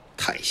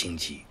太心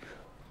急，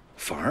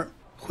反而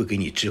会给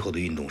你之后的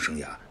运动生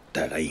涯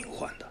带来隐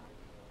患的。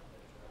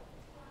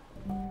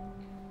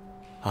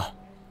啊。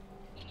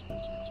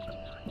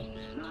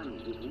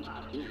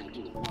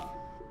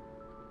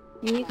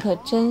你可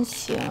真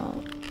行，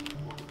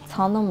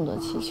藏那么多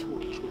气球。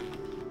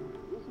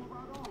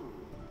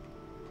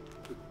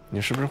你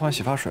是不是换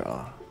洗发水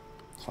了？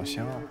好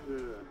香啊！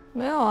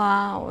没有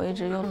啊，我一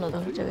直用的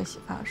都是这个洗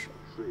发水。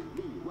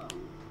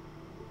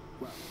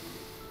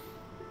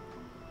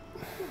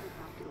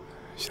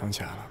想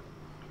起来了。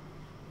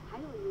还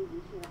有一个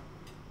仪式，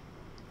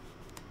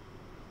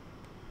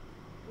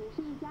你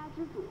是一家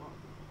之主，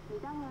你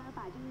待会儿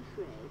把这个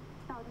水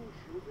倒进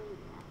池子里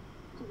面，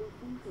这个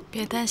风水。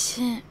别担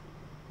心，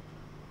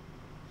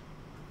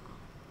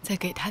再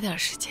给他点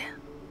时间。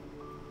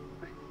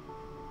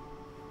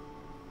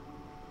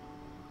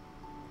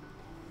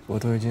我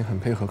都已经很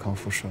配合康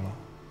复师了，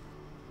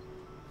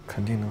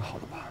肯定能好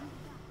的吧？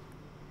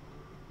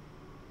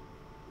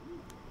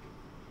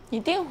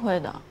一定会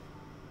的。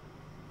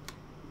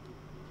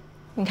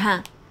你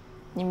看，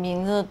你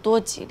名字多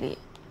吉利，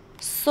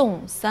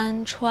宋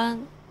三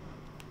川，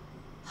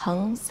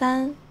横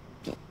三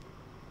笔，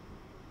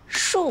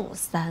竖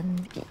三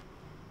笔，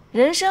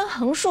人生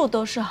横竖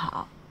都是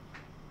好，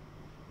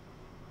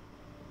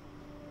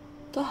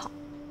多好。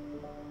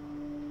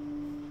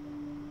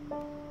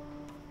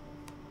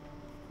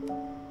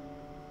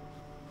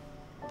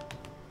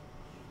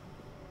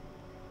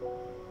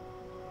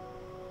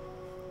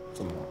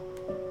怎么了？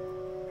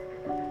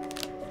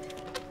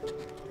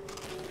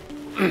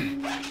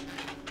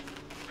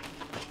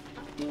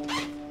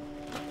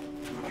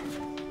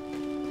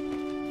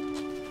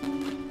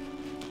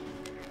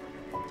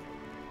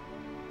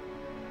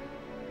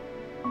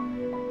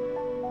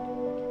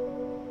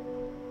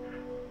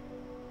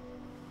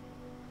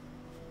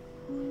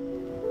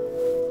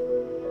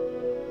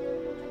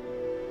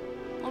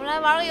我们来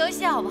玩个游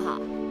戏好不好？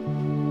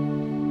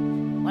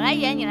我来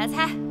演，你来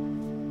猜。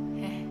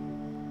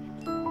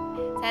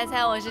猜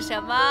猜我是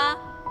什么？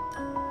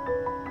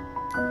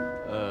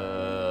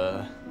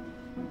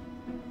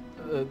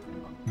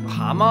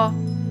蛤蟆？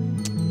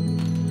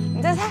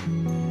你再猜。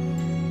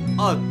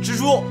啊，蜘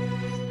蛛。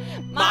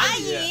蚂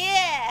蚁。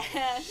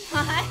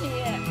蚂蚁。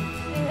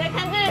你在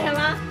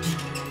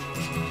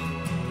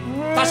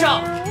大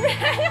象。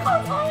你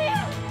好聪明。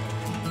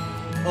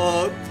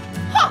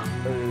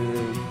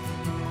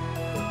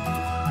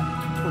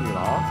兔女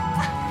郎？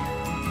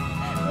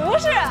不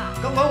是。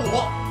钢管舞。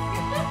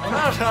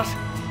那是。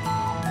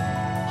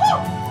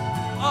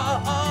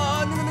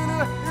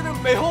那个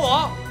美猴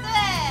王。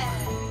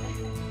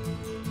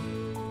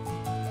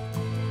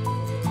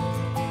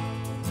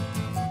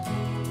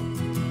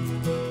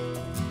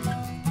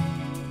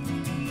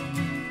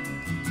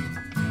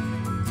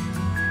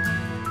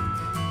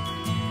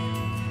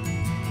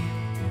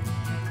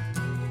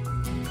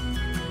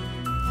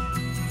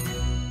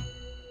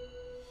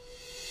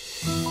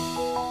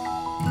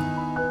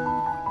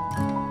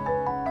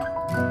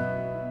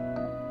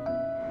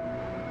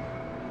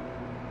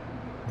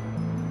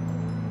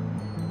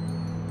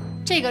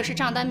这个是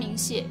账单明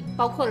细，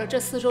包括了这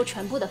4周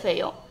全部的费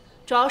用，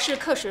主要是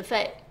课时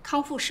费、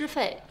康复师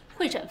费、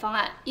会诊方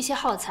案、一些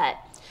耗材，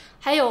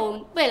还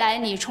有未来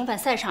你重返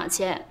赛场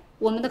前，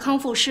我们的康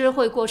复师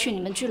会过去你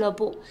们俱乐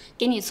部，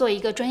给你做一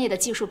个专业的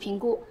技术评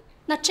估。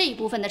那这一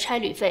部分的差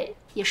旅费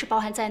也是包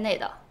含在内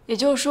的。也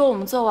就是说，我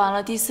们做完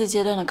了第4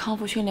阶段的康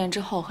复训练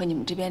之后，和你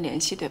们这边联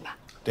系，对吧？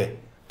对，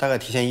大概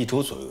提前1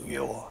周左右约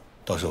我，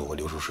到时候我会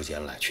留出时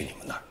间来去你们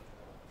那儿。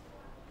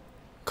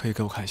可以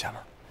给我看一下吗？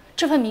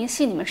这份明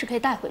细你们是可以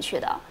带回去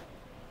的，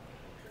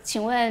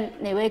请问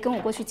哪位跟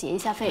我过去结一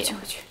下费用？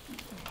去。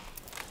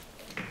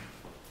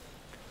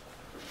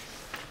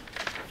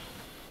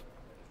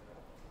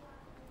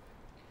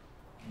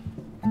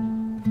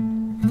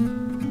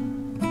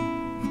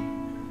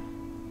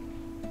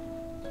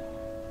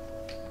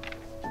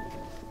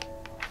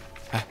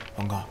哎，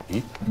王哥，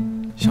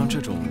像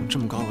这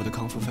么高额的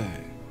康复费，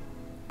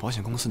保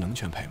险公司能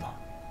全赔吗？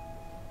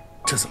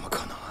这怎么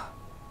可能啊？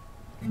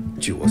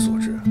据我所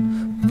知，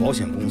保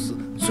险公司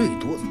最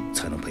多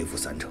才能赔付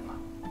30%啊。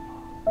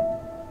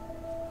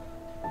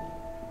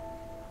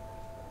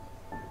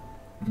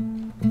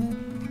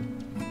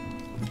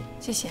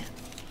谢谢。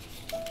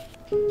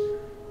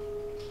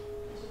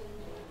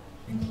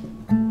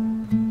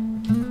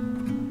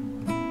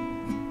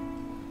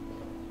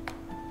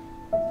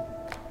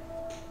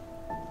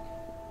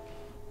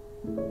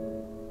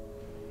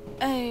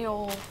哎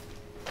呦，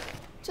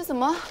这怎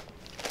么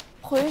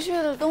回去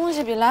的东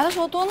西比来的时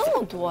候多那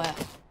么多呀？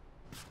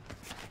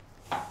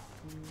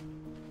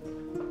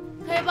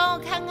可以帮我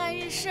看看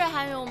浴室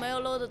还有没有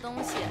漏的东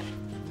西？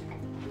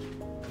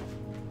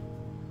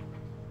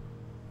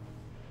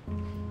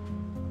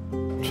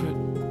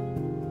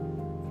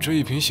这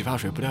一瓶洗发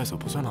水不带走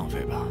不算浪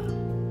费吧？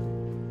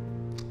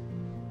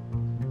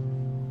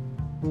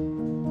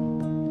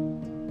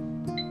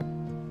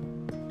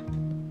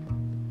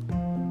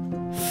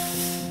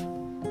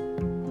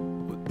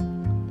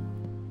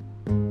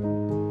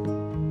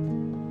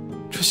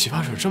这洗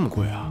发水这么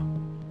贵啊？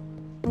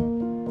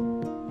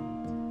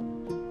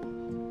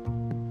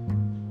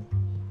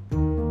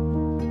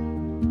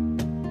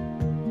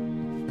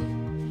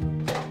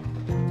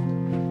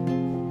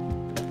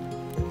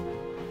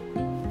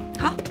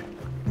好。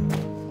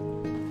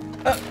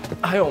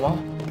还有吗？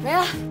没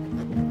了。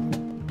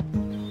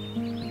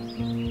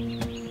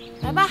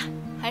来吧，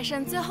还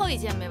剩最后一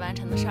件没完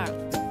成的事儿了。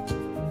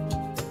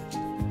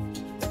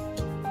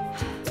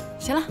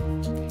行了，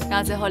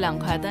让最后2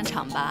块登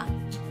场吧。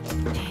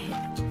哎，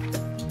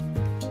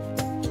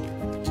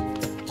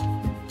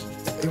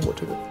我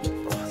这个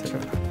在这儿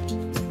呢。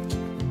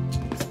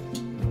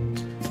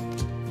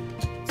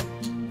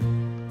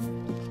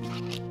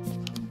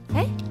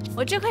哎，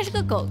我这块是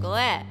个狗狗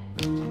哎，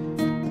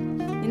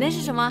你那是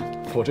什么？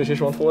我这是一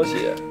双拖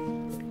鞋。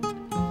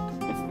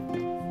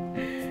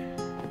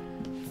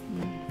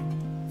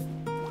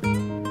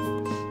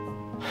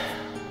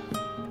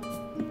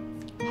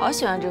好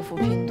喜欢这幅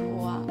拼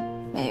图啊，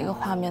每一个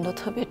画面都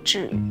特别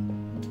治愈。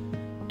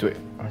对，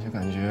而且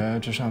感觉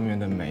这上面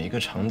的每一个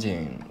场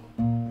景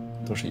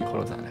都是以后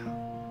的咱俩。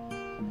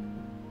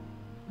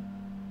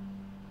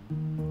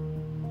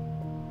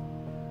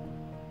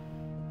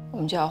我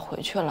们就要回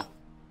去了，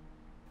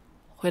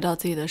回到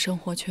自己的生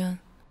活圈。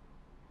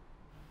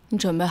你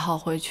准备好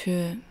回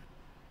去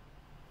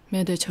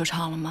面对球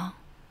场了吗？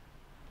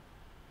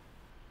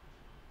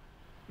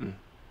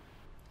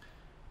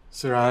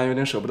虽然有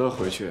点舍不得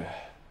回去，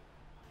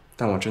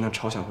但我真的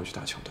超想回去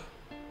打球的。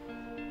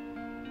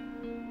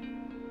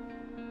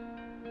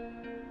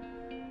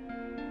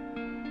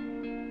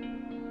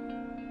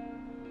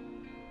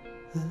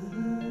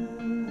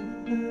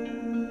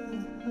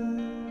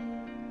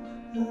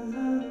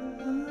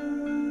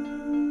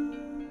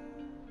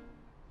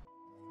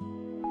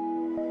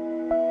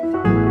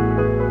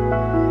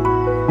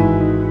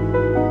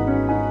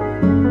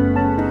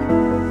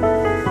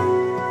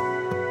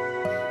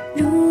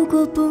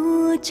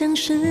将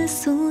世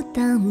俗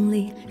当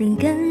理，任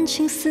感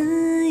情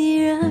肆意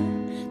然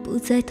不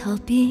再逃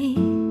避。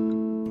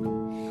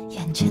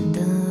眼前的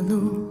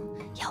路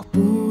要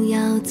不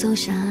要走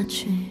下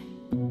去？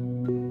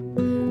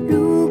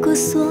如果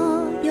所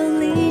有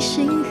理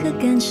性和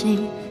感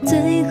性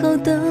最后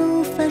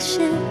都发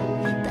现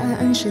答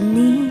案是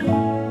你，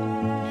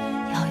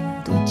要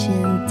有多坚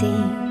定，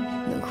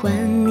能欢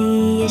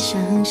你也相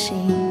信，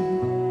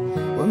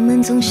我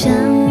们总想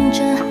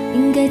着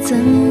应该怎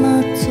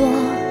么做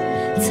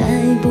才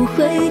不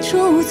会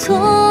出错，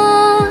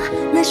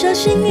那小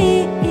心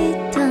翼翼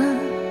的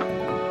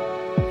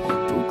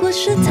不过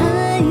是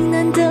太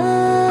难得。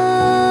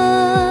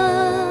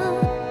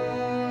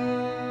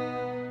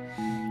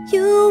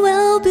You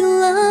will be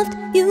loved,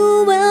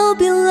 you will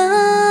be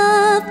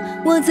loved，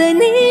 我在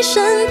你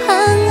身旁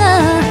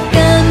啊，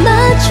干嘛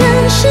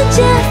全世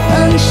界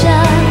放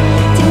下？